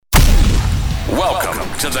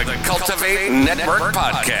Welcome to the Cultivate Network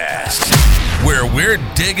podcast, where we're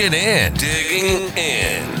digging in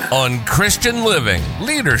on Christian living,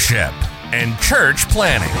 leadership, and church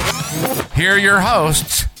planning. Here are your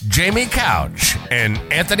hosts, Jamie Couch and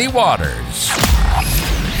Anthony Waters.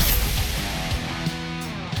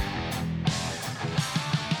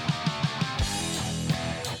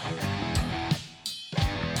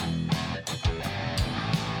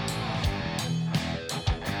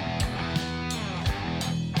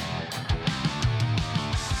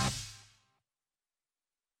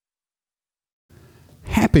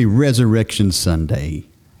 Happy Resurrection Sunday.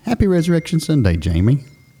 Happy Resurrection Sunday, Jamie.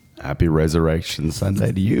 Happy Resurrection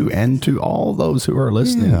Sunday to you and to all those who are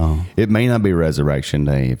listening. Yeah. It may not be Resurrection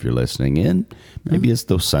Day if you're listening in. Maybe it's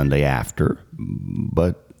the Sunday after.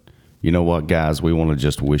 But you know what, guys? We want to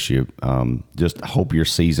just wish you, just hope your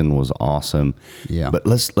season was awesome. Yeah. But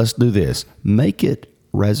let's do this. Make it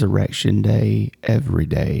Resurrection Day every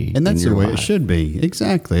day. And that's the way it should be.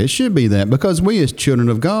 Exactly. It should be that, because we as children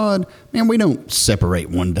of God, man, we don't separate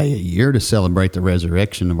one day a year to celebrate the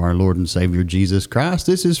resurrection of our Lord and Savior Jesus Christ.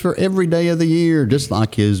 This is for every day of the year, just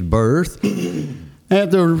like his birth.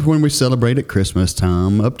 When we celebrate at Christmas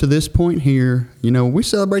time, up to this point here, you know, we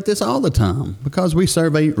celebrate this all the time because we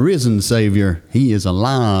serve a risen Savior. He is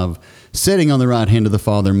alive, sitting on the right hand of the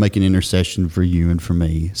Father, making intercession for you and for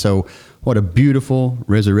me. So what a beautiful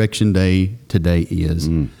Resurrection Day today is.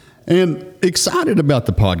 And excited about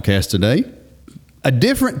the podcast today. A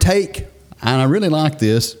different take, and I really like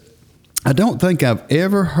this. I don't think I've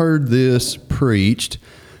ever heard this preached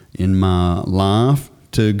in my life,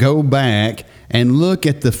 to go back and look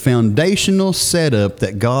at the foundational setup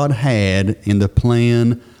that God had in the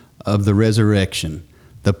plan of the resurrection.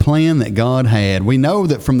 The plan that God had. We know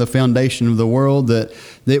that from the foundation of the world that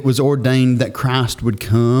it was ordained that Christ would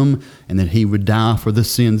come and that he would die for the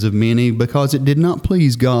sins of many, because it did not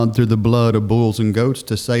please God through the blood of bulls and goats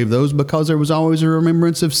to save those, because there was always a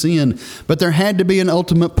remembrance of sin. But there had to be an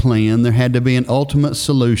ultimate plan. There had to be an ultimate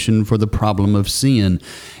solution for the problem of sin.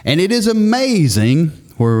 And it is amazing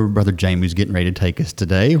where Brother Jamie's getting ready to take us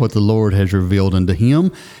today, what the Lord has revealed unto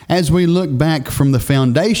him as we look back from the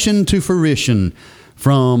foundation to fruition,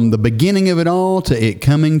 from the beginning of it all to it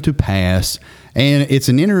coming to pass. And it's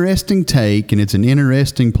an interesting take, and it's an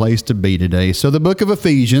interesting place to be today. So the book of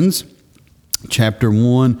Ephesians, chapter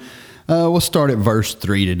 1, we'll start at verse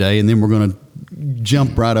 3 today, and then we're going to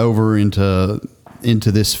jump right over into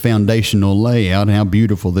this foundational layout, how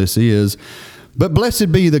beautiful this is. But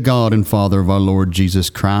blessed be the God and Father of our Lord Jesus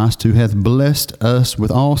Christ, who hath blessed us with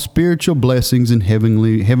all spiritual blessings in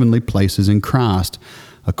heavenly places in Christ,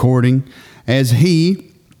 according as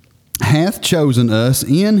he hath chosen us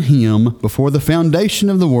in him before the foundation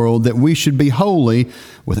of the world, that we should be holy,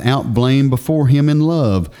 without blame before him in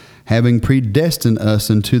love, having predestined us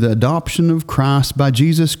unto the adoption of Christ by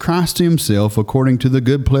Jesus Christ himself, according to the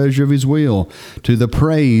good pleasure of his will, to the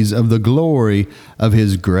praise of the glory of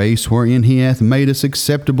his grace, wherein he hath made us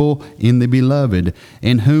acceptable in the beloved,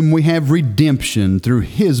 in whom we have redemption through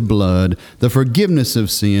his blood, the forgiveness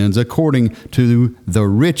of sins, according to the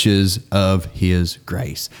riches of his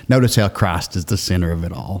grace. Notice how Christ is the center of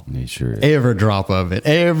it all. He sure is. Every drop of it,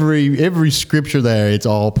 every scripture there, it's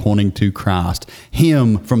all pointing to Christ.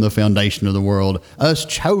 Him from the foundation of the world, us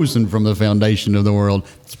chosen from the foundation of the world.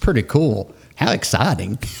 It's pretty cool. How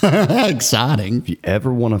exciting. How exciting. If you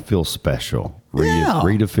ever want to feel special,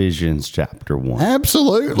 read Ephesians chapter 1.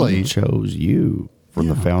 Absolutely. He chose you from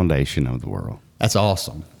the foundation of the world. That's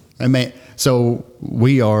awesome. I mean, so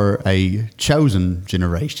we are a chosen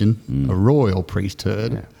generation, a royal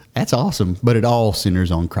priesthood. Yeah. That's awesome. But it all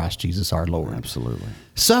centers on Christ Jesus our Lord. Absolutely.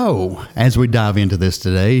 So, as we dive into this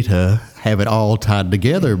today, to have it all tied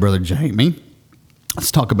together, Brother Jamie,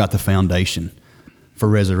 let's talk about the foundation for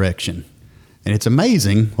resurrection. And it's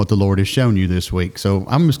amazing what the Lord has shown you this week. So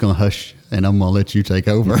I'm just going to hush and I'm going to let you take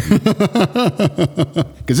over,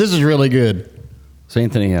 because this is really good. So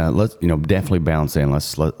Anthony, let's definitely bounce in.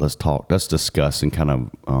 Let's talk. Let's discuss and kind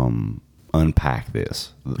of unpack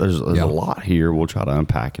this. There's a lot here. We'll try to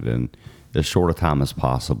unpack it in as short a time as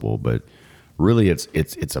possible. But really, it's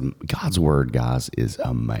God's word, guys, is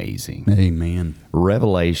amazing. Amen.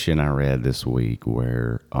 Revelation I read this week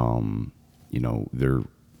where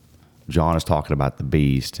John is talking about the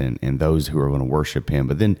beast and those who are going to worship him.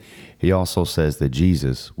 But then he also says that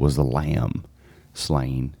Jesus was the lamb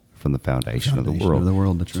slain from the foundation of the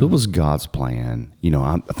world. That's so it was God's plan.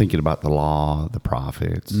 I'm thinking about the law, the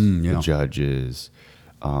prophets, the judges,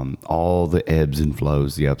 all the ebbs and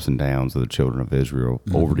flows, the ups and downs of the children of Israel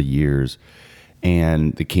over the years,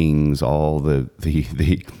 and the kings, all the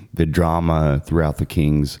drama throughout the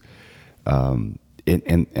kings and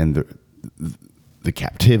the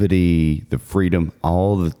captivity, the freedom,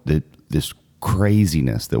 all this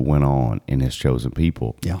craziness that went on in his chosen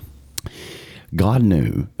people. Yeah. God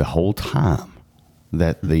knew the whole time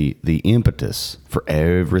that the impetus for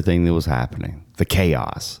everything that was happening, the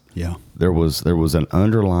chaos, there was an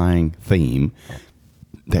underlying theme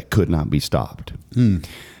that could not be stopped.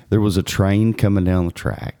 There was a train coming down the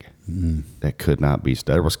track that could not be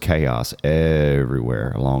stopped. There was chaos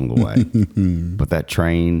everywhere along the way. But that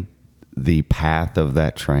train, the path of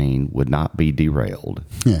that train would not be derailed.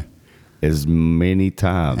 As many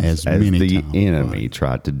times as the enemy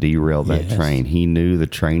tried to derail that train, he knew the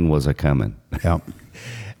train was a coming. Yep.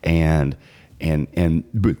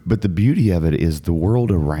 But the beauty of it is the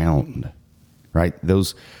world around, right?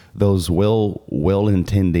 Those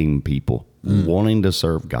well-intending people wanting to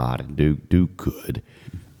serve God and do good.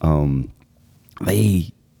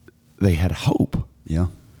 They had hope. Yeah.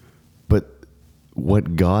 But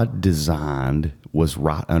what God designed was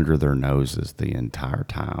right under their noses the entire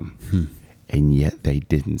time, and yet they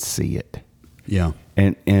didn't see it. Yeah.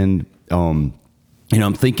 And I'm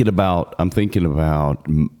thinking about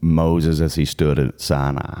Moses as he stood at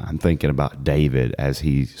Sinai. I'm thinking about David as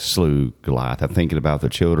he slew Goliath. I'm thinking about the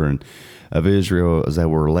children of Israel as they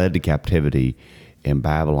were led to captivity in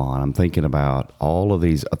Babylon. I'm thinking about all of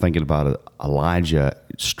these. I'm thinking about Elijah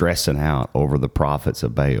stressing out over the prophets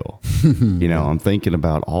of Baal. I'm thinking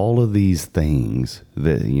about all of these things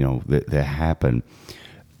that happen.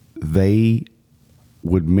 They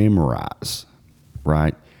would memorize,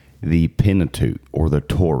 right, the Pentateuch or the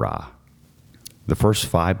Torah. The first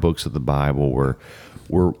 5 books of the Bible were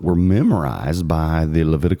memorized by the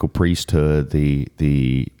Levitical priesthood, the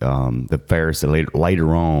Pharisees.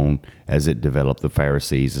 Later on, as it developed, the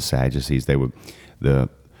Pharisees, the Sadducees, they would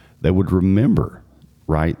remember,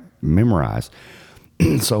 right, memorize.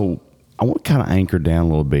 So I want to kind of anchor down a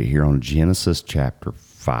little bit here on Genesis chapter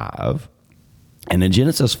 5. And in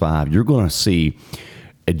Genesis 5, you're going to see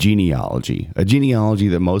a genealogy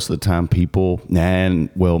that most of the time people,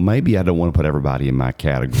 maybe I don't want to put everybody in my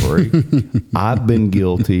category. I've been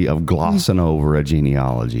guilty of glossing over a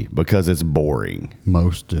genealogy because it's boring.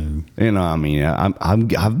 Most do.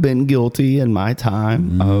 I've been guilty in my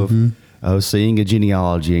time of seeing a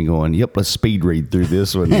genealogy and going, yep, let's speed read through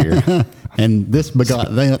this one here. And this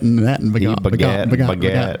begot that, and that, and begat.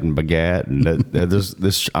 And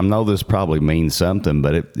this. I know this probably means something,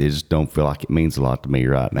 but it just don't feel like it means a lot to me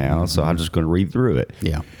right now. So I'm just going to read through it.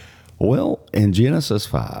 Yeah. Well, in Genesis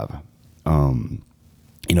 5,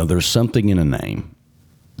 there's something in a name.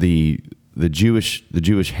 The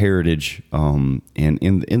Jewish heritage, and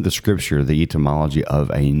in the Scripture, the etymology of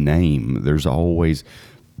a name. There's always,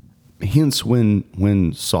 hence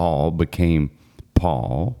when Saul became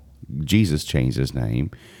Paul, Jesus changed his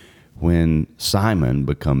name. When Simon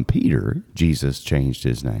became Peter, Jesus changed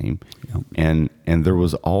his name. Yep. And there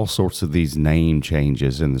was all sorts of these name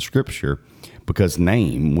changes in the Scripture because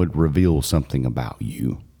name would reveal something about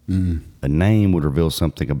you. A name would reveal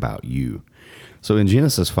something about you. So in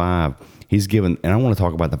Genesis 5, he's given, and I want to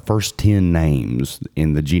talk about the first 10 names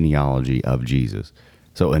in the genealogy of Jesus.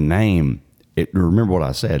 So a name, remember what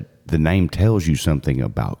I said, the name tells you something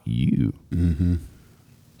about you.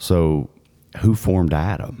 So, who formed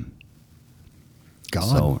Adam? God.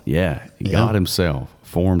 So, God himself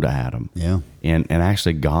formed Adam. Yeah. And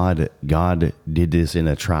actually, God did this in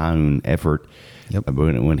a triune effort. Yep.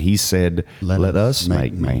 When he said, let us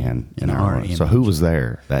make man in our image. So, who was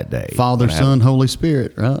there that day? Father, Son, Holy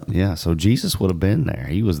Spirit, right? Yeah. So, Jesus would have been there.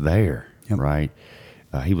 He was there, right?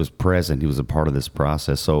 He was present. He was a part of this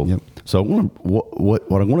process. So, so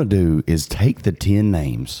what I want to do is take the 10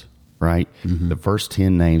 names, right? The first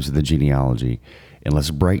 10 names of the genealogy, and let's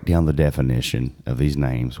break down the definition of these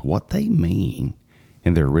names, what they mean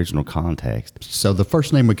in their original context. So the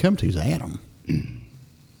first name we come to is Adam.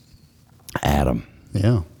 Adam.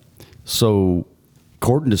 Yeah. So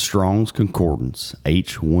according to Strong's Concordance,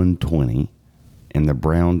 H120, and the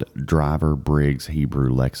Brown Driver Briggs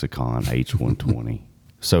Hebrew Lexicon, H120.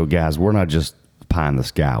 So guys, we're not just pie in the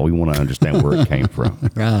sky. We want to understand where it came from.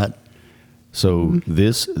 Right. So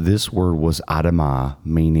this word was Adamah,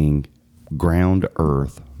 meaning ground,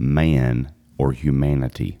 earth, man, or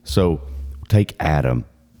humanity. So take Adam.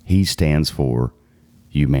 He stands for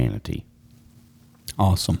humanity.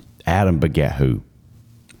 Awesome. Adam begat who?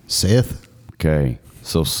 Seth. Okay.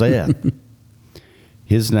 So Seth,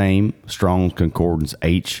 his name, Strong's Concordance,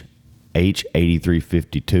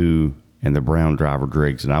 H8352, and the Brown Driver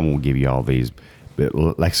Briggs, and I won't give you all these, but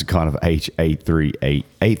lexicon of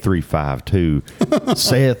H8352.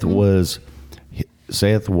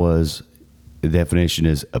 Seth was The definition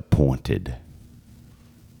is appointed,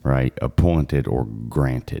 right? Appointed or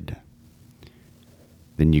granted.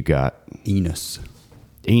 Then you got Enos.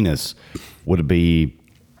 Enos would be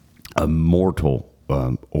a mortal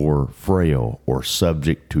or frail or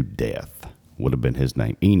subject to death, would have been his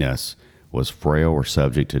name. Enos was frail or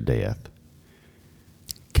subject to death.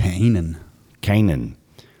 Canaan,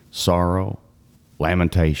 sorrow,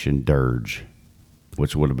 lamentation, dirge,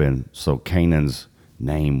 which would have been, so Canaan's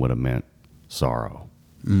name would have meant sorrow.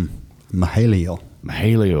 Mahaleel,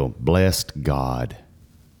 blessed God.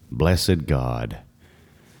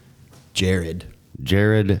 Jared.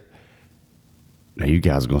 Now you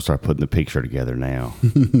guys are going to start putting the picture together now.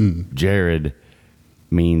 Jared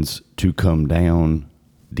means to come down,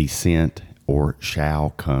 descent, or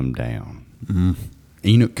shall come down.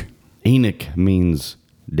 Enoch means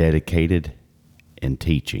dedicated and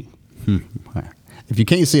teaching. If you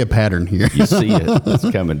can't see a pattern here. You see it.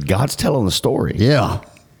 It's coming. God's telling the story. Yeah.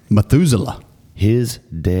 Methuselah. His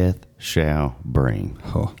death shall bring.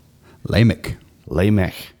 Lamech.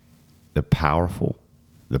 The powerful,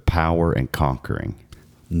 the power and conquering.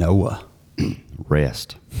 Noah.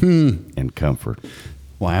 Rest and comfort.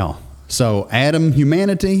 Wow. So Adam,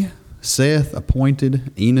 humanity. Seth,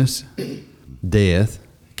 appointed. Enos, death.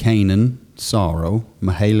 Canaan, sorrow.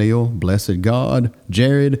 Mahaleel, blessed God.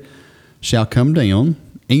 Jared, shall come down.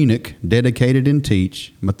 Enoch, dedicated and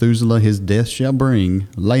teach. Methuselah, his death shall bring.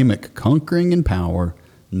 Lamech, conquering in power.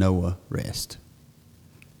 Noah, rest.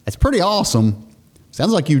 That's pretty awesome.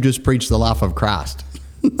 Sounds like you just preached the life of Christ.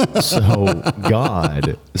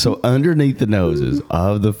 So underneath the noses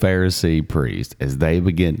of the Pharisee priest, as they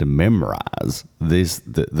begin to memorize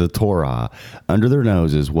the Torah, under their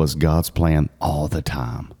noses was God's plan all the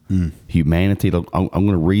time. Humanity, I'm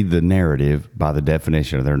going to read the narrative by the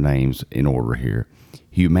definition of their names in order here.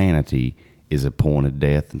 Humanity is appointed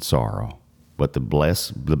death and sorrow, but the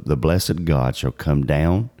blessed God shall come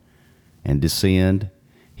down and descend.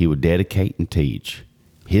 He will dedicate and teach.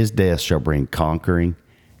 His death shall bring conquering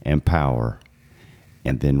and power,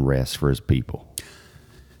 and then rest for his people.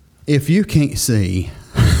 If you can't see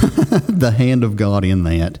the hand of God in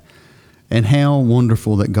that, and how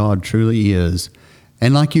wonderful that God truly is,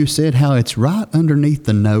 and like you said, how it's right underneath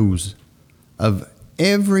the nose of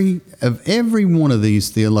every one of these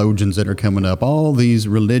theologians that are coming up, all these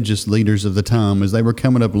religious leaders of the time, as they were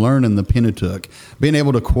coming up learning the Pentateuch, being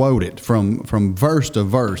able to quote it from verse to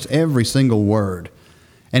verse, every single word.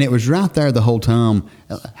 And it was right there the whole time.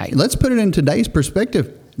 Hey, let's put it in today's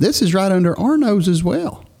perspective. This is right under our nose as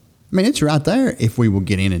well. I mean, it's right there if we will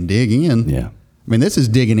get in and dig in. Yeah. I mean, this is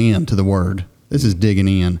digging into the word. This is digging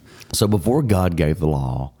in. So before God gave the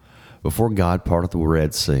law, before God parted the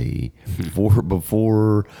Red Sea, before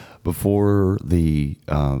the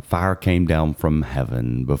fire came down from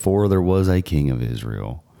heaven, before there was a king of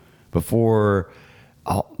Israel, before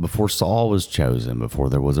Saul was chosen, before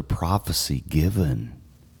there was a prophecy given,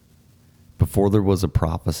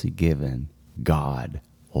 God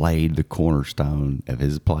laid the cornerstone of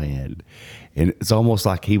his plan. And it's almost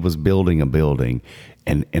like he was building a building,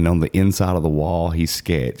 and on the inside of the wall, he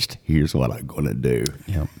sketched, here's what I'm going to do.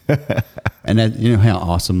 Yep. And that, you know how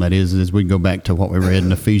awesome that is as we go back to what we read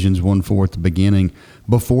in Ephesians 1:4 at the beginning,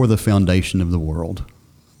 before the foundation of the world.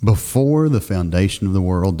 Before the foundation of the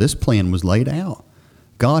world, this plan was laid out.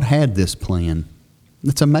 God had this plan.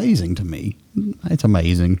 It's amazing to me. It's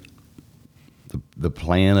amazing. The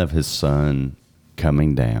plan of his son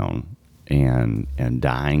coming down and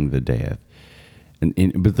dying the death,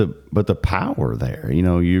 but the power there, you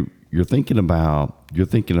know, you're thinking about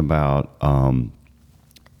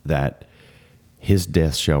that his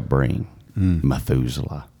death shall bring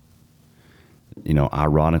Methuselah. You know,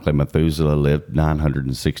 ironically, Methuselah lived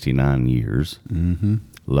 969 years.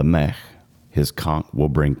 Lamech, will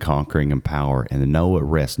bring conquering and power, and Noah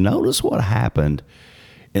rest. Notice what happened.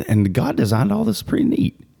 And God designed all this pretty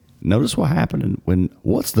neat. Notice what happened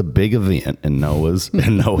what's the big event in Noah's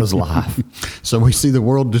life? So we see the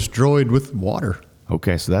world destroyed with water.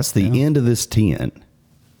 Okay, so that's the end of this tent,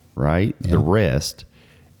 right? Yeah. The rest,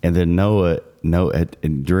 and then Noah,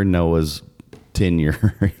 and during Noah's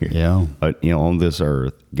tenure, on this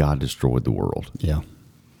earth, God destroyed the world. Yeah.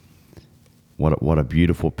 What a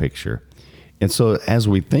beautiful picture. And so as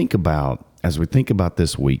we think about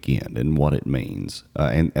this weekend and what it means,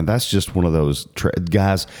 and that's just one of those,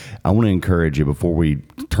 guys, I want to encourage you before we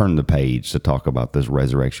turn the page to talk about this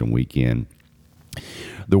resurrection weekend.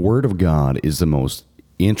 The Word of God is the most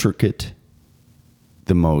intricate,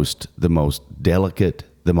 the most delicate,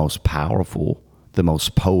 the most powerful, the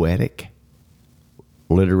most poetic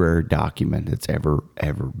literary document that's ever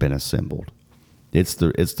been assembled. It's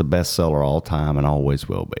the bestseller all time and always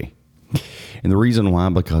will be. And the reason why,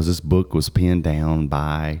 because this book was penned down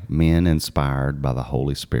by men inspired by the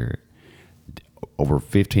Holy Spirit over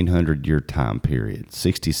 1,500-year time period,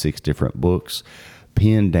 66 different books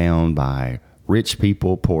penned down by rich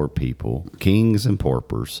people, poor people, kings and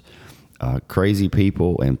paupers, crazy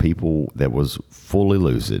people and people that was fully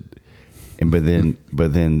lucid. And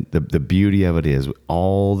but then the beauty of it is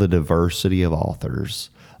all the diversity of authors,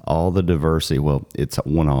 all the diversity, well, it's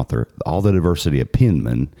one author, all the diversity of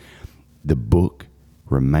penmen, the book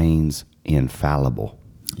remains infallible.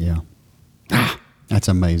 Yeah. That's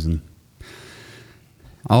amazing.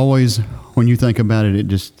 Always, when you think about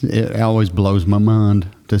it, it always blows my mind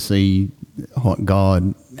to see what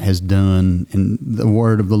God has done in the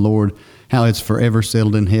word of the Lord, how it's forever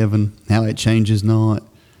settled in heaven, how it changes not.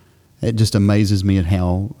 It just amazes me at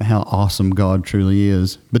how awesome God truly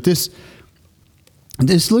is. But just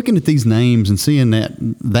looking at these names and seeing that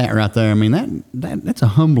right there, I mean, that's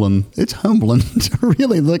humbling. It's humbling to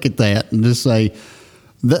really look at that and just say,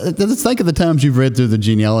 let's think of the times you've read through the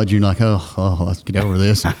genealogy and you're like, oh, let's get over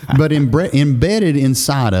this. But embedded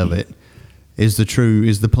inside of it is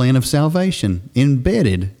the plan of salvation,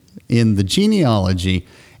 embedded in the genealogy.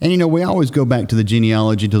 And, we always go back to the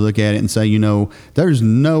genealogy to look at it and say, there's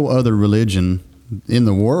no other religion in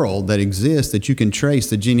the world that exists that you can trace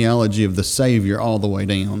the genealogy of the Savior all the way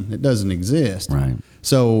down. It doesn't exist. Right.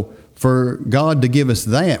 So for God to give us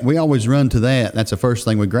that, we always run to that. That's the first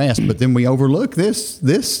thing we grasp. But then we overlook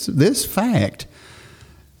this fact.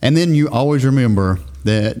 And then you always remember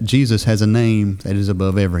that Jesus has a name that is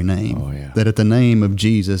above every name. Oh, yeah. That at the name of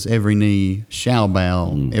Jesus, every knee shall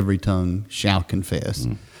bow, every tongue shall confess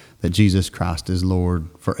that Jesus Christ is Lord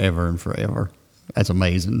forever and forever. That's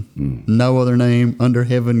amazing. No other name under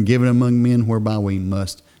heaven given among men whereby we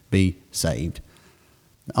must be saved.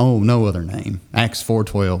 Oh, no other name. Acts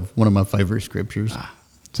 4:12, one of my favorite scriptures.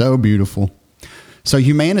 So beautiful. So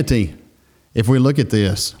humanity, if we look at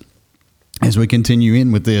this, as we continue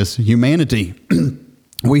in with this, humanity,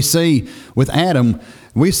 we see with Adam,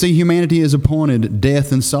 we see humanity is appointed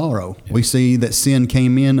death and sorrow. Yeah. We see that sin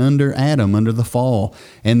came in under Adam, under the fall,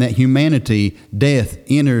 and that humanity, death,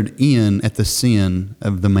 entered in at the sin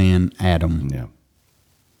of the man Adam. Yeah.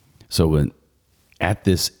 So at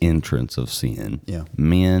this entrance of sin,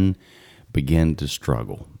 men began to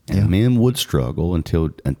struggle. And men would struggle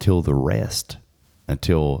until the rest,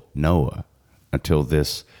 until Noah, until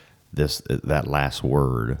that last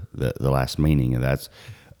word, the last meaning, and that's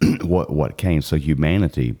what came. So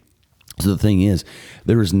humanity. So the thing is,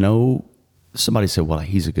 there is no. Somebody said, "Well,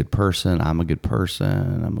 he's a good person. I'm a good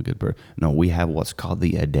person. I'm a good person." No, we have what's called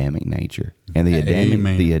the Adamic nature, and the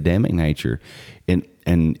Adamic nature, and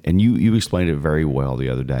you explained it very well the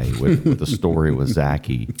other day with the story with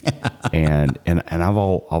Zacchaeus, and I've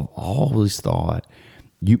always thought,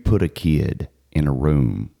 you put a kid in a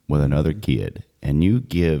room with another kid, and you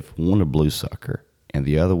give one a blue sucker and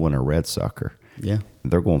the other one a red sucker. Yeah.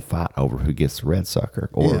 They're going to fight over who gets the red sucker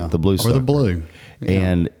or the blue sucker. Or the blue. Yeah.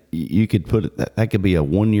 And you could put it, that could be a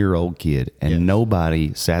 1-year-old kid, and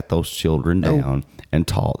nobody sat those children down and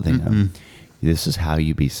taught them, this is how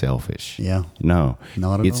you be selfish. Yeah. No.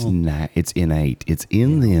 Not at all. It's innate. It's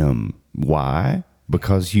in them. Why?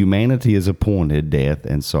 Because humanity is appointed death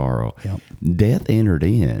and sorrow. Yep. Death entered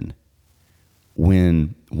in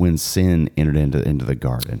when sin entered into the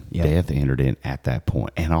garden. Yep. Death entered in at that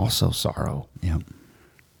point, and also sorrow. Yep.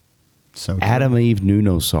 So Adam and Eve knew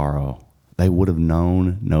no sorrow. They would have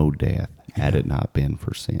known no death had it not been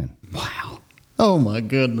for sin. Wow. Oh my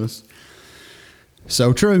goodness.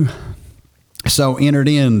 So true. So entered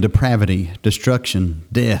in depravity, destruction,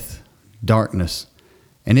 death, darkness,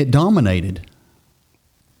 and it dominated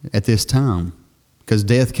at this time because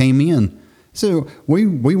death came in. So we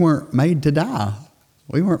weren't made to die.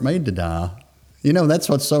 We weren't made to die. That's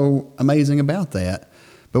what's so amazing about that.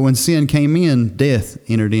 But when sin came in, death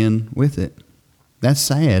entered in with it. That's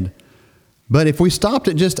sad. But if we stopped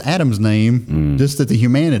at just Adam's name, just at the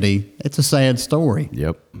humanity, it's a sad story.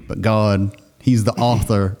 Yep. But God, he's the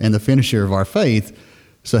author and the finisher of our faith,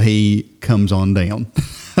 so he comes on down.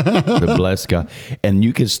 To bless God. And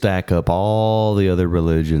you can stack up all the other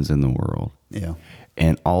religions in the world. Yeah.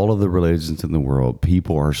 And all of the religions in the world,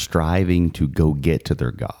 people are striving to go get to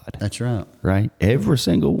their God. That's right. Right? Every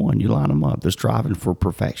single one, you line them up. They're striving for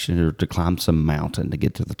perfection or to climb some mountain to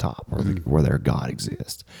get to the top where their God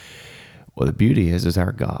exists. Well, the beauty is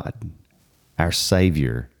our God, our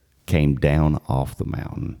Savior, came down off the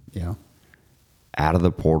mountain. Yeah. Out of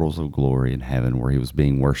the portals of glory in heaven where he was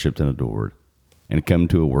being worshiped and adored, and come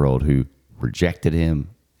to a world who rejected him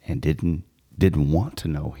and didn't want to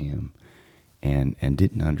know him. and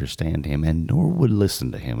didn't understand him, and nor would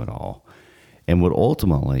listen to him at all, and would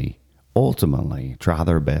ultimately try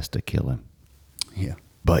their best to kill him. Yeah.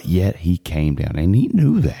 But yet he came down, and he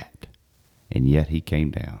knew that. And yet he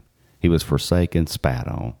came down. He was forsaken, spat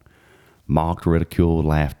on, mocked, ridiculed,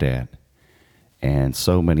 laughed at, and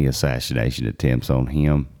so many assassination attempts on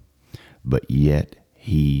him. But yet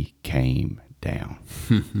he came down.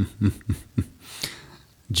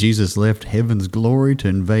 Jesus left heaven's glory to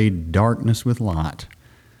invade darkness with light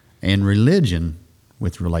and religion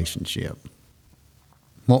with relationship.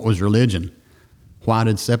 What was religion?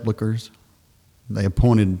 Whited sepulchres. They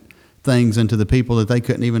appointed things unto the people that they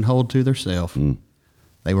couldn't even hold to themselves.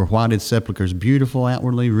 They were whited sepulchres, beautiful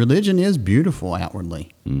outwardly. Religion is beautiful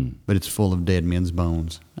outwardly, but it's full of dead men's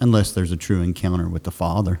bones, unless there's a true encounter with the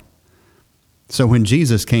Father. So when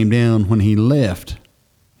Jesus came down, when he left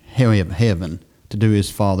heaven to do his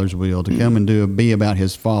Father's will, to come and be about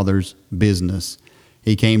his Father's business,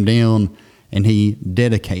 he came down and he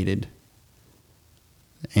dedicated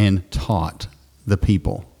and taught the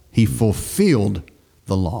people. He fulfilled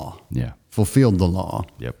the law. Yeah. Fulfilled the law.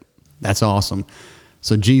 Yep. That's awesome.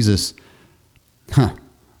 So Jesus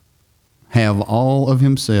have all of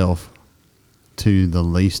himself to the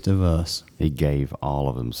least of us. He gave all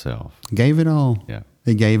of himself. Gave it all. Yeah.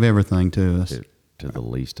 He gave everything to us. To the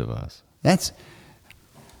least of us. That's,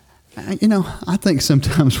 I think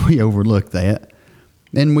sometimes we overlook that.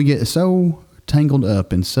 And we get so tangled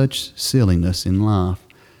up in such silliness in life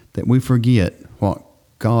that we forget what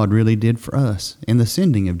God really did for us in the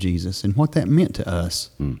sending of Jesus and what that meant to us.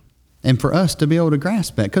 And for us to be able to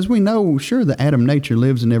grasp that, because we know, sure, the Adam nature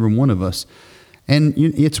lives in every one of us. And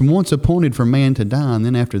it's once appointed for man to die, and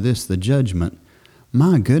then after this, the judgment.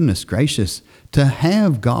 My goodness gracious, to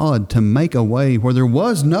have God to make a way where there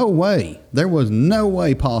was no way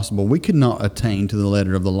possible. We could not attain to the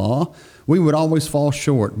letter of the law. We would always fall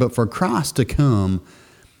short. But for Christ to come,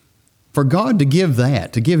 for God to give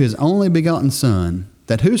his only begotten Son,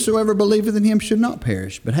 that whosoever believeth in him should not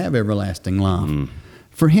perish, but have everlasting life.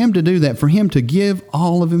 For him to do that, for him to give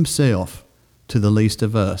all of himself to the least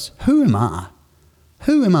of us. Who am I?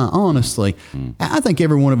 Who am I, honestly? I think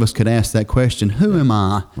every one of us could ask that question. Who am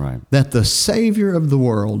I that the Savior of the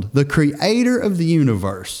world, the Creator of the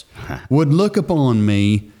universe, would look upon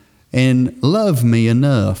me and love me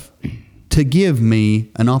enough to give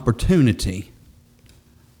me an opportunity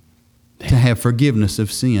to have forgiveness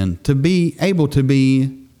of sin, to be able to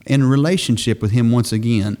be in a relationship with him once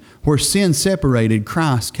again. Where sin separated,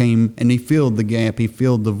 Christ came and he filled the gap, he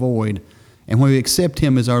filled the void. And when we accept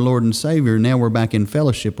him as our Lord and Savior, now we're back in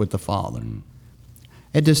fellowship with the Father.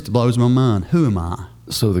 It just blows my mind. Who am I?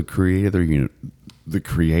 So the creator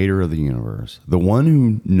of the universe, the one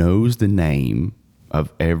who knows the name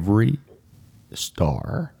of every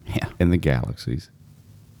star in the galaxies,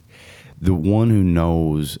 the one who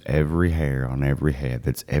knows every hair on every head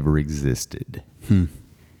that's ever existed.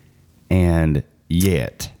 And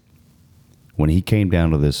yet, when he came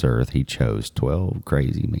down to this earth, he chose 12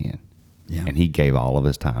 crazy men. Yeah. And he gave all of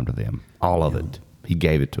his time to them. All of it. He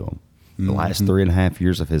gave it to them. The last 3.5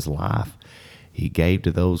 years of his life, he gave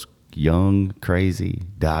to those young, crazy,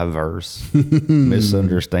 diverse,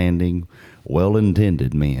 misunderstanding,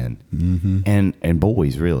 well-intended men. And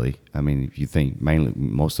boys, really. I mean, if you think mainly,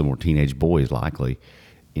 most of them were teenage boys, likely.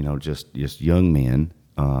 Just young men,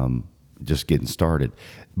 just getting started.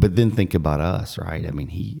 But then think about us, right? I mean,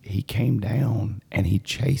 he came down and he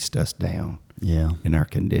chased us down in our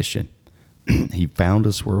condition. He found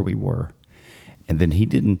us where we were. And then he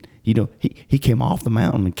came off the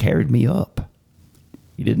mountain and carried me up.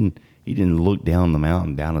 He didn't look down the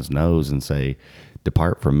mountain, down his nose and say,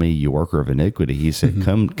 "Depart from me, you worker of iniquity." He said,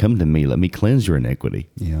 come to me, let me cleanse your iniquity.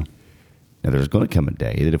 Yeah. Now there's going to come a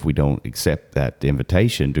day that if we don't accept that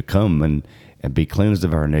invitation to come and be cleansed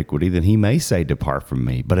of our iniquity, then he may say, "Depart from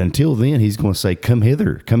me." But until then, he's going to say, come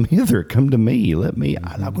hither, come to me.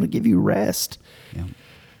 I'm going to give you rest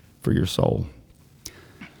for your soul.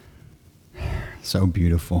 So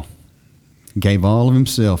beautiful. Gave all of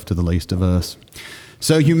himself to the least of us.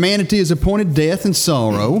 So humanity is appointed death and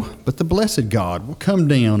sorrow, but the blessed God will come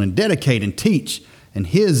down and dedicate and teach, and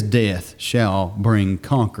his death shall bring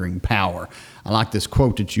conquering power. I like this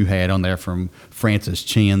quote that you had on there from Francis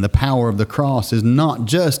Chan. The power of the cross is not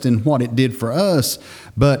just in what it did for us,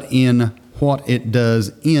 but in what it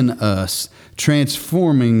does in us,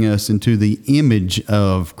 transforming us into the image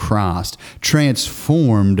of Christ,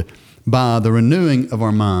 transformed by the renewing of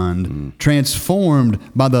our mind, transformed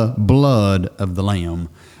by the blood of the Lamb.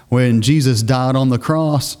 When Jesus died on the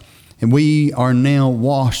cross, And we are now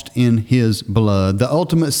washed in his blood, the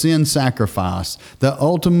ultimate sin sacrifice, the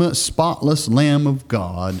ultimate spotless Lamb of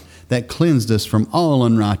God that cleansed us from all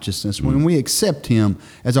unrighteousness. When we accept him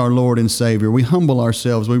as our Lord and Savior, we humble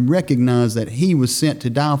ourselves. We recognize that he was sent to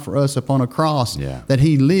die for us upon a cross, that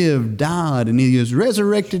he lived, died, and he was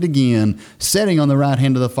resurrected again, sitting on the right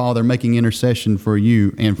hand of the Father, making intercession for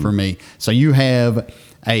you and for me. So you have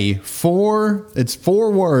it's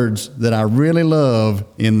 4 words that I really love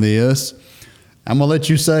in this. I'm going to let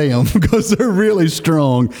you say them because they're really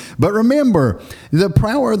strong. But remember, the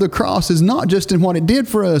power of the cross is not just in what it did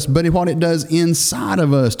for us, but in what it does inside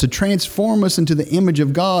of us to transform us into the image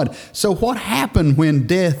of God. So what happened when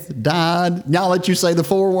death died? Now I'll let you say the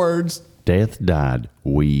 4 words. Death died,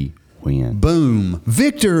 we win. Boom.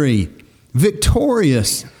 Victory.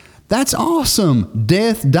 Victorious. That's awesome.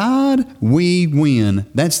 Death died, we win.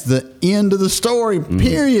 That's the end of the story,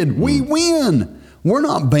 period. We win. We're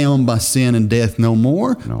not bound by sin and death no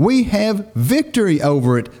more. No. We have victory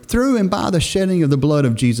over it through and by the shedding of the blood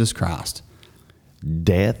of Jesus Christ.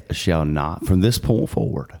 Death shall not, from this point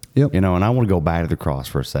forward. Yep. And I want to go back to the cross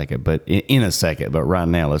for a second, but in a second. But right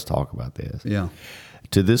now, let's talk about this. Yeah.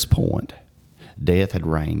 To this point, death had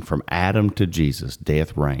reigned. From Adam to Jesus,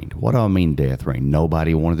 death reigned. What do I mean death reigned?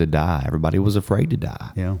 Nobody wanted to die. Everybody was afraid to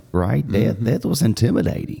die. Yeah. Right? Death was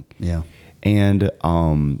intimidating. Yeah. And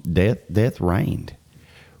death reigned.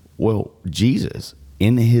 Well, Jesus,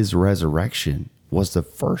 in his resurrection, was the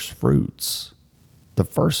first fruits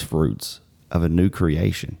of a new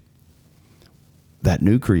creation. That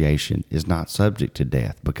new creation is not subject to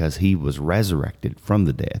death because he was resurrected from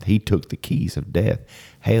the death. He took the keys of death,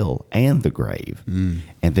 hell, and the grave,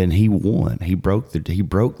 and then he won. He broke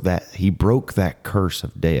that curse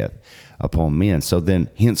of death upon men. So then,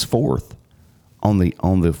 henceforth, on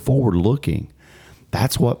the forward looking,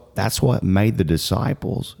 that's what made the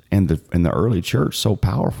disciples and the early church so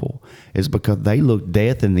powerful, is because they looked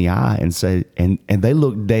death in the eye and said, and they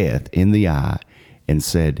looked death in the eye and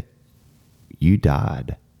said, you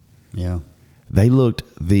died. Yeah. They looked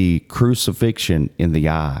the crucifixion in the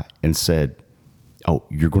eye and said, oh,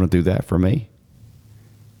 you're going to do that for me?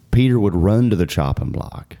 Peter would run to the chopping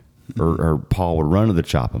block, or Paul would run to the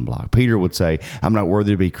chopping block. Peter would say, I'm not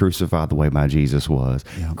worthy to be crucified the way my Jesus was.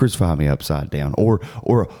 Yeah. Crucify me upside down. Or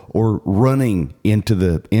running into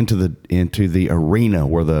the arena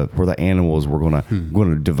where the animals were going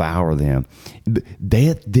to devour them.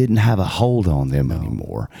 Death didn't have a hold on them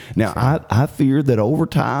anymore. Now, I fear that over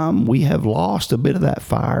time we have lost a bit of that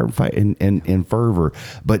fire and fervor,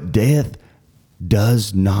 but death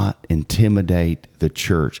does not intimidate the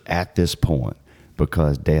church at this point,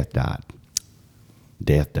 because death died.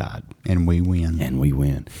 Death died. And we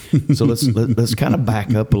win. So let's kind of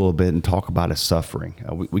back up a little bit and talk about his suffering.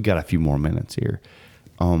 We got a few more minutes here.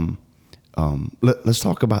 Let's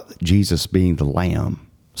talk about Jesus being the Lamb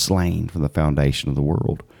slain from the foundation of the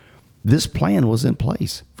world. This plan was in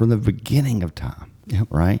place from the beginning of time,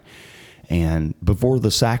 right? And before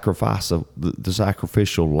the sacrifice of the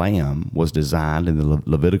sacrificial lamb was designed in the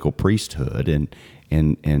Levitical priesthood and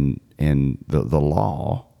the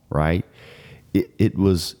law, right? It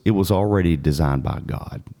was already designed by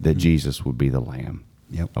God that Jesus would be the lamb.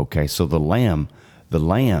 Yep. Okay, so the lamb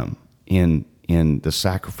in the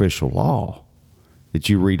sacrificial law that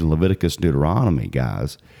you read in Leviticus, Deuteronomy,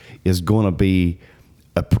 guys, is going to be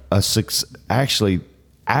actually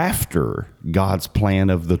after God's plan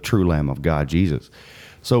of the true Lamb of God, Jesus.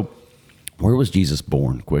 So, where was Jesus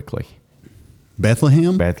born? Quickly,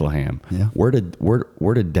 Bethlehem. Yeah. Where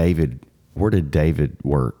did David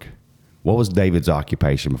work? What was David's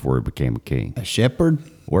occupation before he became a king? A shepherd.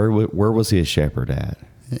 Where was he a shepherd at?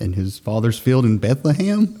 In his father's field in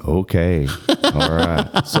Bethlehem. Okay. All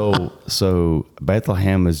right. So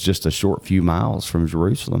Bethlehem is just a short few miles from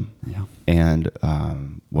Jerusalem. Yeah. And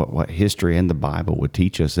what history and the Bible would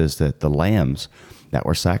teach us is that the lambs that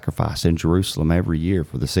were sacrificed in Jerusalem every year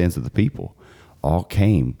for the sins of the people all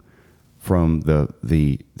came from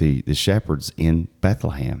the shepherds in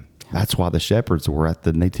Bethlehem. That's why the shepherds were at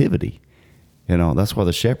the nativity. That's why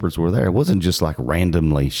the shepherds were there. It wasn't just like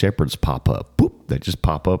randomly shepherds pop up. Boop, they just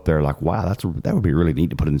pop up there like, wow, that would be really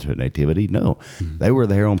neat to put into a nativity. No, They were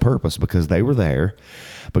there on purpose because they were there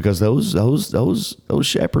because those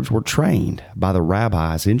shepherds were trained by the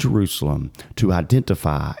rabbis in Jerusalem to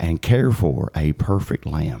identify and care for a perfect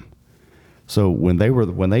lamb. So when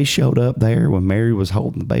they showed up there, when Mary was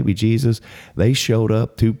holding the baby Jesus, they showed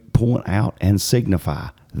up to point out and signify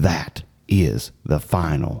that is the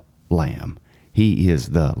final lamb. He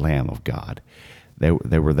is the Lamb of God. They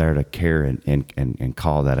were there to care and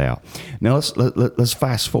call that out. Now let's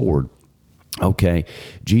fast forward Okay,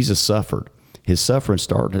 Jesus suffered. His suffering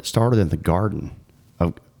started in the garden.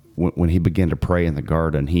 When he began to pray in the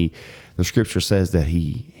garden, the scripture says that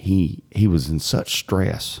he was in such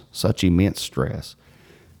stress, such immense stress,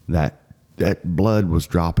 that blood was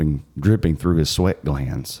dripping through his sweat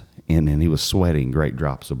glands, and he was sweating great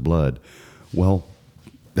drops of blood. Well,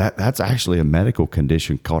 that's actually a medical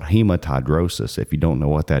condition called hematidrosis. If you don't know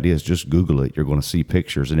what that is, just Google it. You're going to see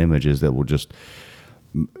pictures and images that will just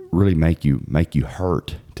really make you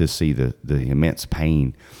hurt to see the immense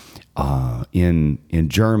pain. In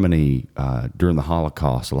Germany during the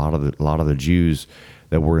Holocaust, a lot of the Jews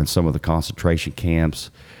that were in some of the concentration camps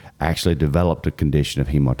actually developed a condition of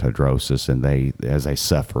hematidrosis, and as they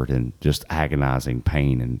suffered and just agonizing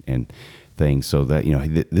pain and things. So that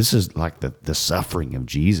this is like the suffering of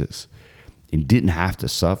Jesus. He didn't have to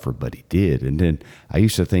suffer, but he did. And then I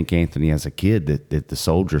used to think, Anthony, as a kid, that the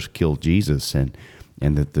soldiers killed Jesus and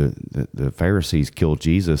that the Pharisees killed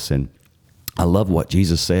Jesus. And I love what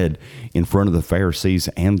Jesus said in front of the Pharisees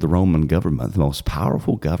and the Roman government, the most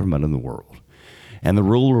powerful government in the world. And the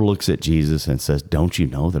ruler looks at Jesus and says, "Don't you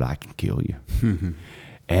know that I can kill you?"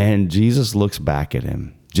 And Jesus looks back at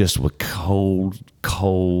him just with cold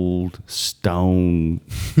stone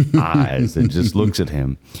eyes and just looks at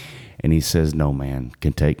him. And he says, "No man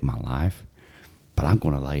can take my life, but I'm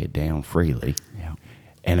going to lay it down freely. Yeah.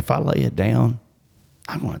 And if I lay it down,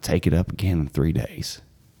 I'm going to take it up again in 3 days."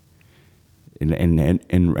 In a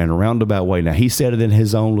roundabout way. Now, he said it in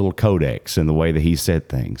his own little codex in the way that he said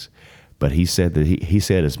things. But he said that he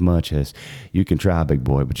said as much as, "You can try, big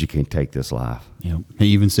boy, but you can't take this life." Yep. He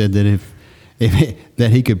even said that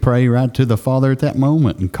that he could pray right to the Father at that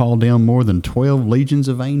moment and call down more than 12 legions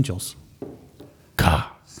of angels. God.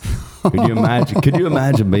 Could you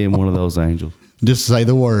imagine being one of those angels? Just say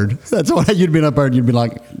the word. That's what you'd been up there and you'd be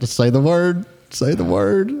like, "Just say the word. Say the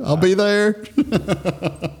word. I'll be there."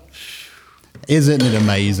 Isn't it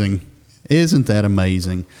amazing? Isn't that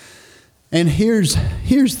amazing? And here's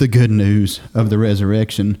the good news of the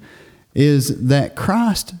resurrection, is that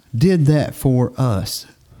Christ did that for us.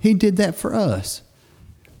 He did that for us.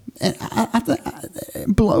 And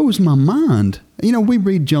it blows my mind. We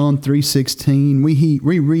read John 3:16. We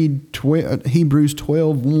read Hebrews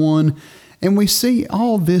 12:1, and we see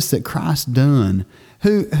all this that Christ done.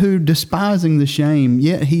 Who despising the shame,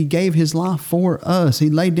 yet he gave his life for us. He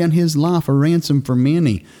laid down his life a ransom for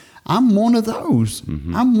many. I'm one of those.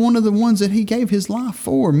 Mm-hmm. I'm one of the ones that he gave his life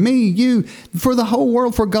for. Me, you, for the whole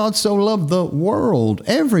world. For God so loved the world,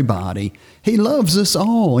 everybody. He loves us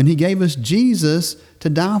all, and he gave us Jesus to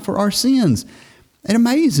die for our sins. It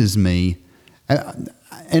amazes me.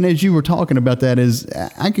 And as you were talking about that,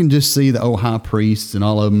 I can just see the old high priests and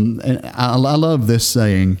all of them. And I love this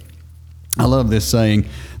saying.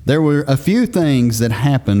 There were a few things that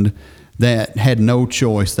happened that had no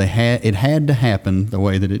choice. It had to happen the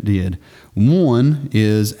way that it did. One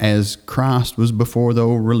is, as Christ was before the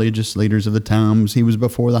religious leaders of the times, he was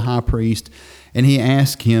before the high priest, and he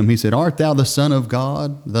asked him, he said, "Art thou the Son of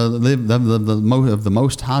God, of the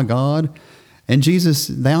Most High God?" And Jesus,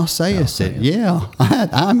 "Thou sayest it." Yeah,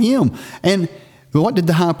 I'm him. And what did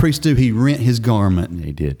the high priest do? He rent his garment.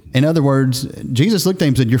 He did. In other words, Jesus looked at him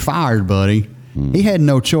and said, "You're fired, buddy." He had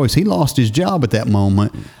no choice. He lost his job at that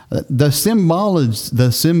moment. The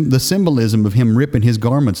symbolism of him ripping his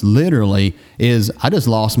garments literally is, "I just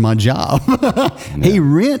lost my job." He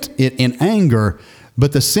rent it in anger,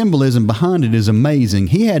 but the symbolism behind it is amazing.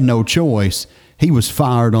 He had no choice. He was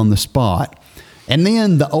fired on the spot. And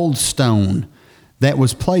then the old stone that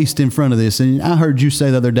was placed in front of this. And I heard you say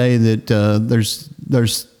the other day that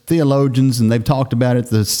there's theologians, and they've talked about it,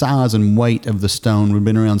 the size and weight of the stone would have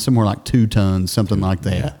been around somewhere like 2 tons, something like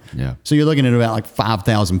that. Yeah. So you're looking at about like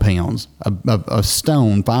 5,000 pounds. A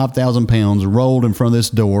stone, 5,000 pounds, rolled in front of this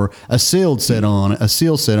door, a seal set on it,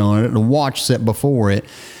 a watch set before it.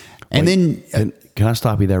 And then... Can I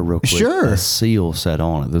stop you there real quick? Sure. A seal set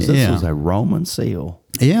on it. This was a Roman seal.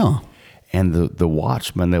 Yeah. And the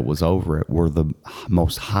watchmen that was over it were the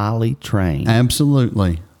most highly trained...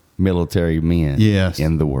 Absolutely. ...military men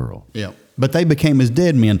in the world. Yeah. But they became as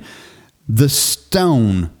dead men. The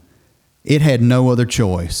stone, it had no other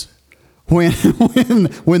choice. When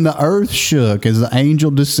the earth shook as the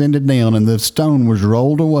angel descended down and the stone was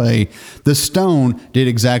rolled away, the stone did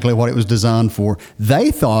exactly what it was designed for.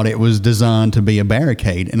 They thought it was designed to be a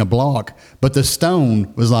barricade and a block, but the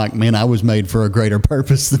stone was like, "Man, I was made for a greater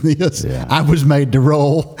purpose than this. Yeah. I was made to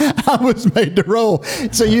roll. I was made to roll."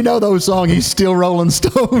 So those songs, "He's still rolling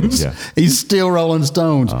stones." Yeah. He's still rolling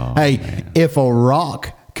stones. Oh, hey, man. If a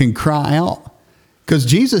rock can cry out, Because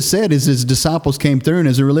Jesus said, as his disciples came through and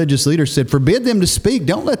as a religious leader said, forbid them to speak.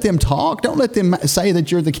 Don't let them talk. Don't let them say that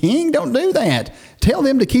you're the king. Don't do that. Tell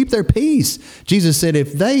them to keep their peace. Jesus said,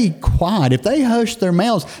 if they hush their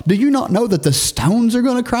mouths, do you not know that the stones are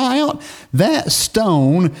going to cry out? That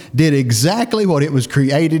stone did exactly what it was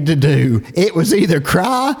created to do. It was either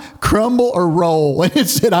cry, crumble, or roll. And it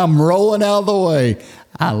said, I'm rolling out of the way.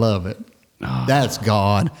 I love it. That's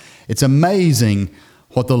God. It's amazing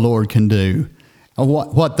what the Lord can do.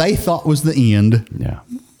 What they thought was the end,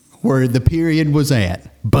 where the period was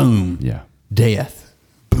at, boom, death,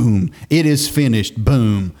 boom, it is finished,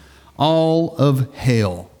 boom. All of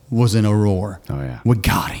hell was in a roar. Oh, yeah. We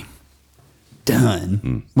got him.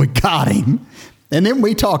 Done. We got him. And then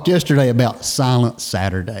we talked yesterday about Silent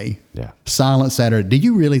Saturday. Yeah. Silent Saturday. Do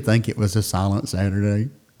you really think it was a Silent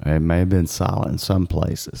Saturday? It may have been silent in some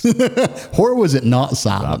places. Where was it not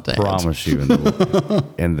silent? I promise you, in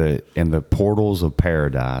the portals of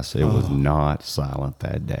paradise, it was not silent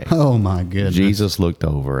that day. Oh my goodness! Jesus looked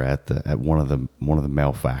over at one of the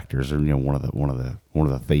malefactors, or one of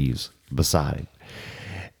the thieves beside him,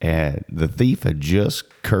 and the thief had just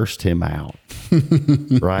cursed him out.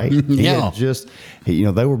 Right? Yeah.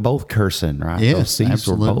 They were both cursing, right? Yes, Those thieves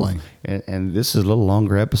absolutely. were both. And this is a little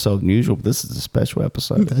longer episode than usual, but this is a special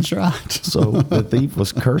episode. That's right. So the thief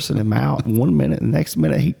was cursing him out. And 1 minute, the next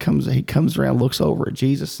minute he comes around, looks over at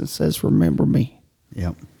Jesus and says, "Remember me,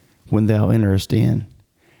 when thou enterest in."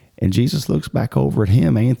 And Jesus looks back over at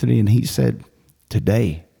him, Anthony, and he said,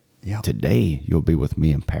 "Today you'll be with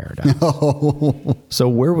me in paradise." So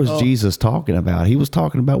where was Jesus talking about? He was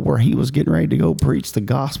talking about where he was getting ready to go preach the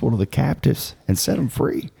gospel to the captives and set them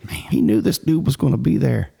free. Man. He knew this dude was going to be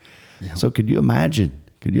there. Yep. So could you imagine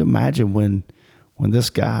when this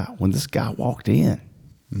guy walked in?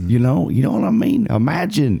 You know what I mean?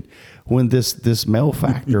 Imagine when this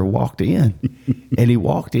malefactor walked in, and he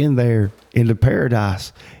walked in there into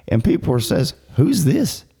paradise, and people says, "Who's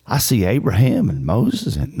this? I see Abraham and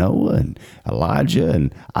Moses and Noah and Elijah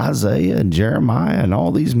and Isaiah and Jeremiah and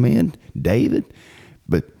all these men, David.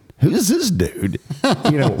 But who's this dude?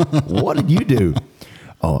 What did you do?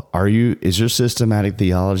 Oh, is your systematic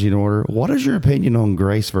theology in order? What is your opinion on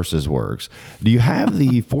grace versus works? Do you have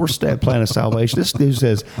the 4-step plan of salvation?" This dude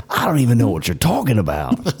says, "I don't even know what you're talking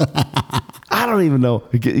about. I don't even know."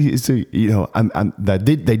 So,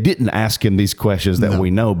 they didn't ask him these questions that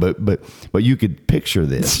we know, but you could picture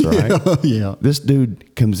this, right? Yeah. This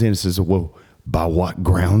dude comes in and says, "Well, by what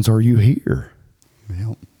grounds are you here?"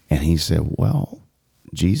 Yep. And he said, "Well,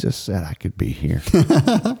 Jesus said I could be here."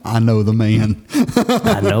 I know the man.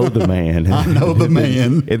 I know the man. I know the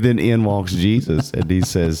man. And then in walks Jesus, and he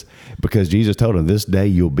says, because Jesus told him, "This day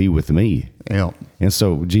you'll be with me." Yep. And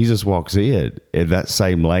so Jesus walks in that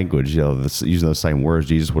same language, using those same words.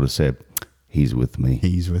 Jesus would have said, "He's with me.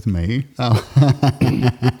 He's with me."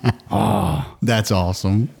 Oh, that's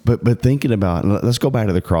awesome. But thinking about, let's go back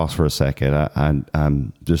to the cross for a second.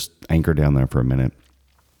 I'm just anchored down there for a minute.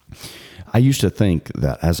 I used to think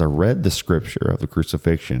that as I read the scripture of the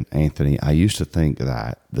crucifixion, Anthony, I used to think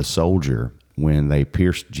that the soldier, when they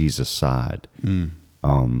pierced Jesus' side,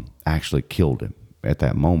 actually killed him at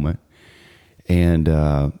that moment. And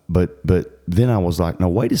but then I was like, no,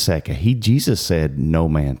 wait a second. Jesus said, "No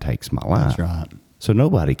man takes my life." That's right. So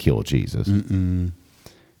nobody killed Jesus. Mm-mm.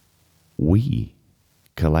 We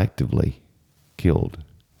collectively killed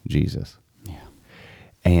Jesus.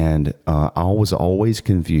 And I was always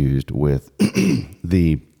confused with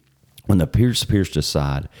when the pierced his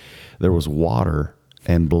side, there was water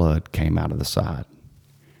and blood came out of the side.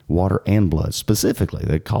 Water and blood, specifically.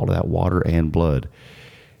 They called that water and blood.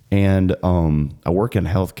 And I work in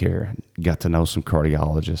healthcare, got to know some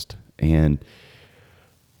cardiologists. And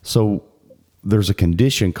so there's a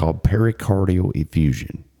condition called pericardial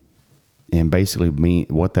effusion. And basically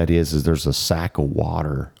what that is there's a sack of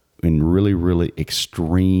water in really, really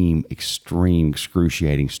extreme,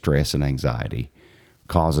 excruciating stress and anxiety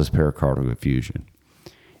causes pericardial effusion.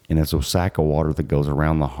 And it's a sack of water that goes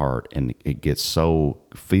around the heart, and it gets so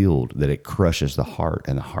filled that it crushes the heart,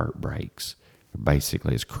 and the heart breaks.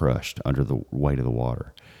 Basically, it's crushed under the weight of the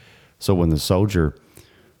water. So when the soldier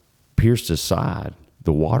pierced his side,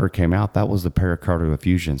 the water came out. That was the pericardial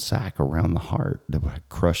effusion sac around the heart that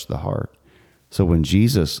crushed the heart. So when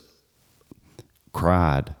Jesus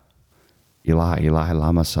cried, "Eli, Eli,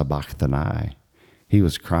 lama sabachthani," he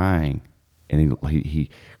was crying, and he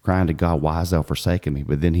crying to God, "Why hast thou forsaken me?"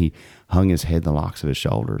 But then he hung his head in the locks of his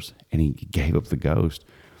shoulders, and he gave up the ghost.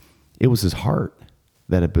 It was his heart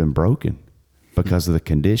that had been broken because of the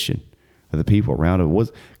condition of the people around him.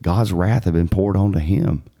 God's wrath had been poured onto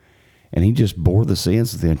him. And he just bore the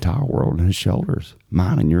sins of the entire world on his shoulders,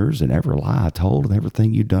 mine and yours, and every lie I told, and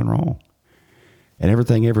everything you've done wrong, and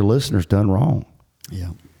everything every listener's done wrong.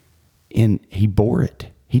 Yeah. And he bore it.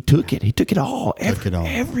 He took it. He took it all.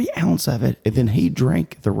 Every ounce of it. And then he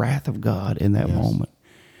drank the wrath of God in that moment.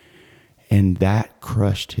 And that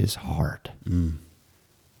crushed his heart.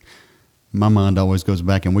 My mind always goes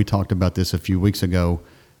back, and we talked about this a few weeks ago,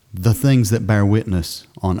 the things that bear witness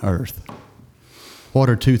on earth. What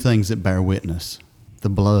are two things that bear witness? The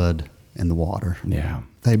blood and the water. Yeah.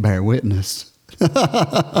 They bear witness.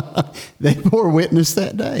 They bore witness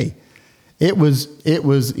that day. It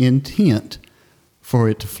was intent for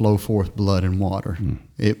it to flow forth blood and water.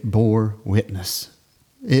 It bore witness.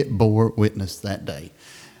 It bore witness that day.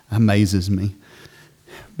 Amazes me.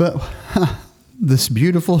 But this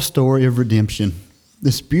beautiful story of redemption,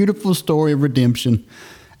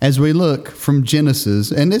 as we look from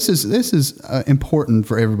Genesis, and this is important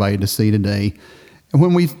for everybody to see today.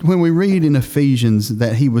 When we read in Ephesians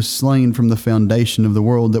that he was slain from the foundation of the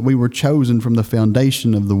world, that we were chosen from the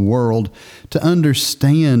foundation of the world, to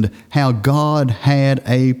understand how God had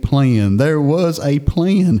a plan. There was a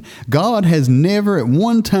plan. God has never at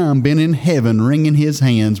one time been in heaven wringing his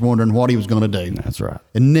hands wondering what he was going to do. That's right.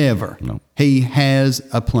 Never. No. He has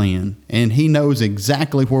a plan, and he knows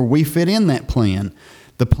exactly where we fit in that plan.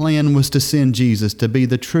 The plan was to send Jesus to be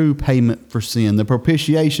the true payment for sin, the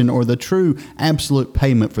propitiation, or the true absolute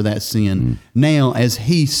payment for that sin. Now, as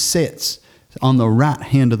he sits on the right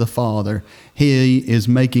hand of the Father, he is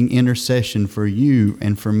making intercession for you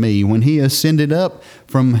and for me. When he ascended up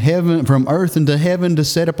from heaven, from earth into heaven to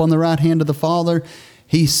sit up on the right hand of the Father,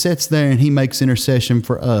 he sits there and he makes intercession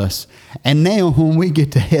for us. And now when we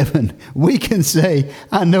get to heaven, we can say,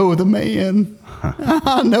 I know the man.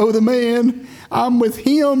 I know the man. I'm with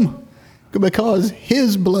him because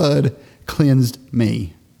his blood cleansed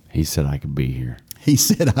me. He said I could be here. He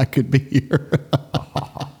said I could be here.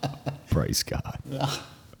 Praise God.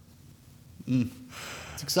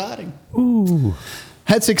 It's exciting. Ooh.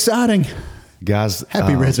 That's exciting. Guys,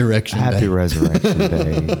 Happy Resurrection Day. Happy Resurrection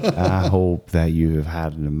Day. I hope that you have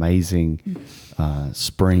had an amazing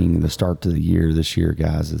spring, the start to the year this year,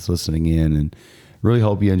 guys, that's listening in. And really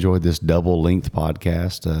hope you enjoyed this double length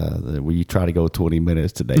podcast. We try to go 20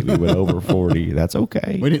 minutes today. We went over 40. That's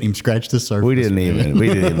okay. We didn't even scratch the surface. We didn't even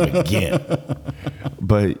begin.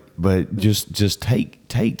 But just take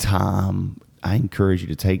time. I encourage you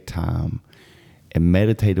to take time and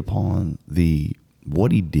meditate upon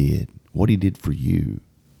what he did for you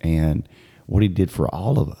and what he did for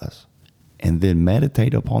all of us. And then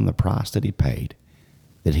meditate upon the price that he paid,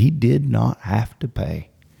 that he did not have to pay.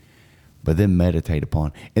 But then meditate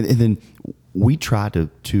upon, and then we try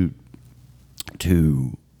to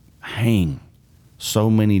hang so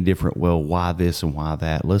many different, why this and why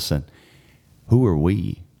that. Listen, who are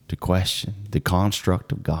we to question the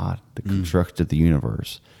construct of God, the construct of the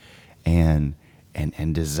universe, and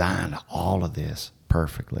design all of this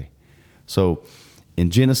perfectly? So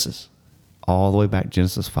in Genesis, all the way back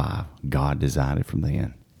Genesis 5, God designed it from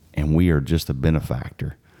then, and we are just a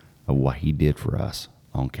benefactor of what he did for us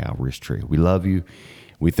on Calvary's tree. We love you.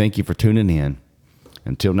 We thank you for tuning in.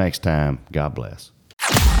 Until next time, God bless.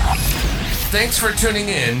 Thanks for tuning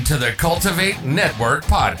in to the Cultivate Network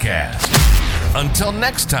podcast. Until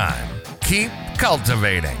next time, keep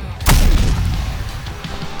cultivating.